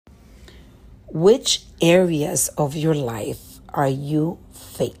Which areas of your life are you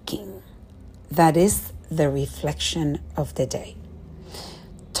faking? That is the reflection of the day.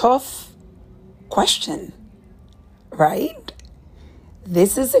 Tough question, right?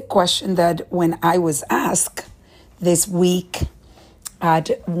 This is a question that when I was asked this week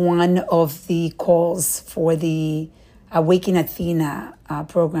at one of the calls for the Awaken Athena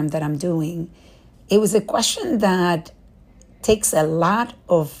program that I'm doing, it was a question that takes a lot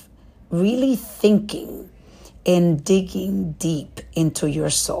of really thinking and digging deep into your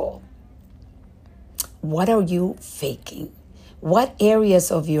soul. What are you faking? What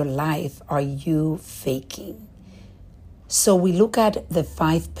areas of your life are you faking? So we look at the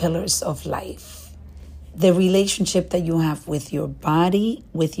 5 pillars of life. The relationship that you have with your body,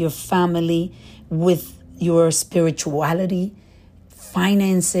 with your family, with your spirituality,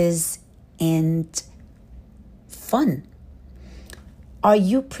 finances, and fun. Are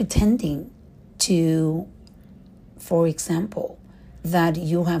you pretending to, for example, that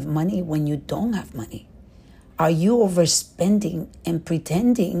you have money when you don't have money? Are you overspending and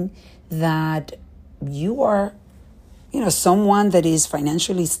pretending that you are, someone that is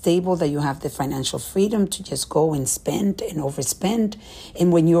financially stable, that you have the financial freedom to just go and spend and overspend?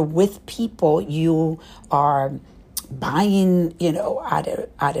 And when you're with people, you are buying,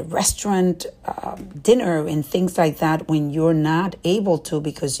 at a restaurant, dinner and things like that when you're not able to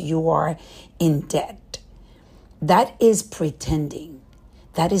because you are in debt. That is pretending.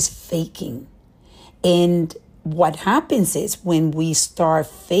 That is faking. And what happens is when we start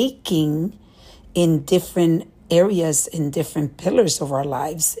faking in different areas, in different pillars of our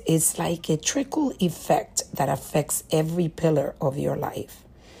lives, it's like a trickle effect that affects every pillar of your life.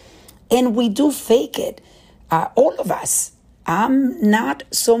 And we do fake it. All of us. I'm not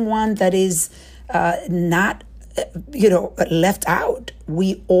someone that is not, left out.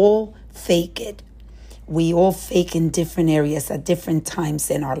 We all fake it. We all fake in different areas at different times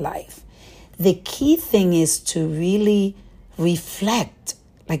in our life. The key thing is to really reflect,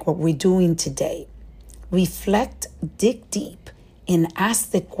 like what we're doing today. Reflect, dig deep, and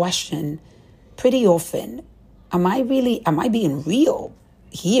ask the question pretty often, am I being real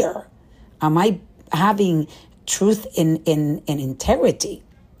here? Am I having truth and integrity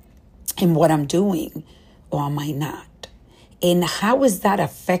in what I'm doing, or am I not? And how is that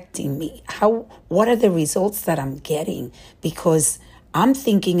affecting me? What are the results that I'm getting? Because I'm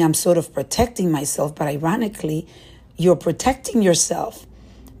thinking I'm sort of protecting myself, but ironically, you're protecting yourself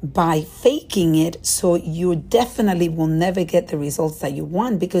by faking it, so you definitely will never get the results that you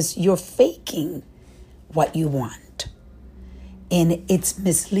want because you're faking what you want. And it's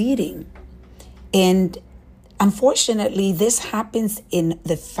misleading. And unfortunately, this happens in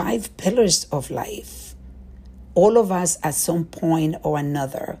the 5 pillars of life. All of us at some point or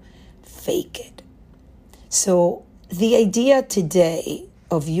another fake it. So the idea today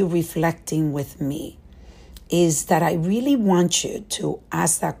of you reflecting with me is that I really want you to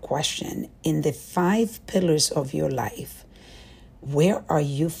ask that question in the 5 pillars of your life. Where are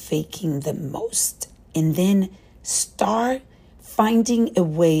you faking the most? And then start finding a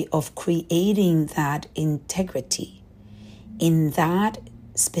way of creating that integrity in that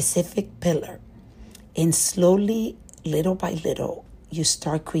specific pillar. And slowly, little by little, you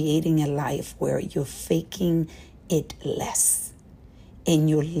start creating a life where you're faking it less. And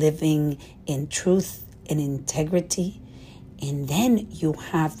you're living in truth and integrity. And then you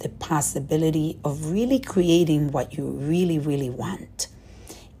have the possibility of really creating what you really, really want,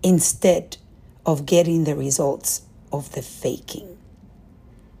 instead of getting the results of the faking,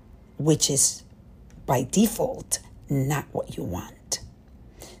 which is by default not what you want.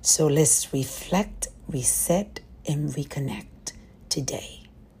 So let's reflect, reset, and reconnect today.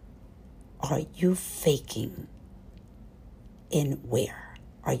 Are you faking? And where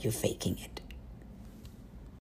are you faking it?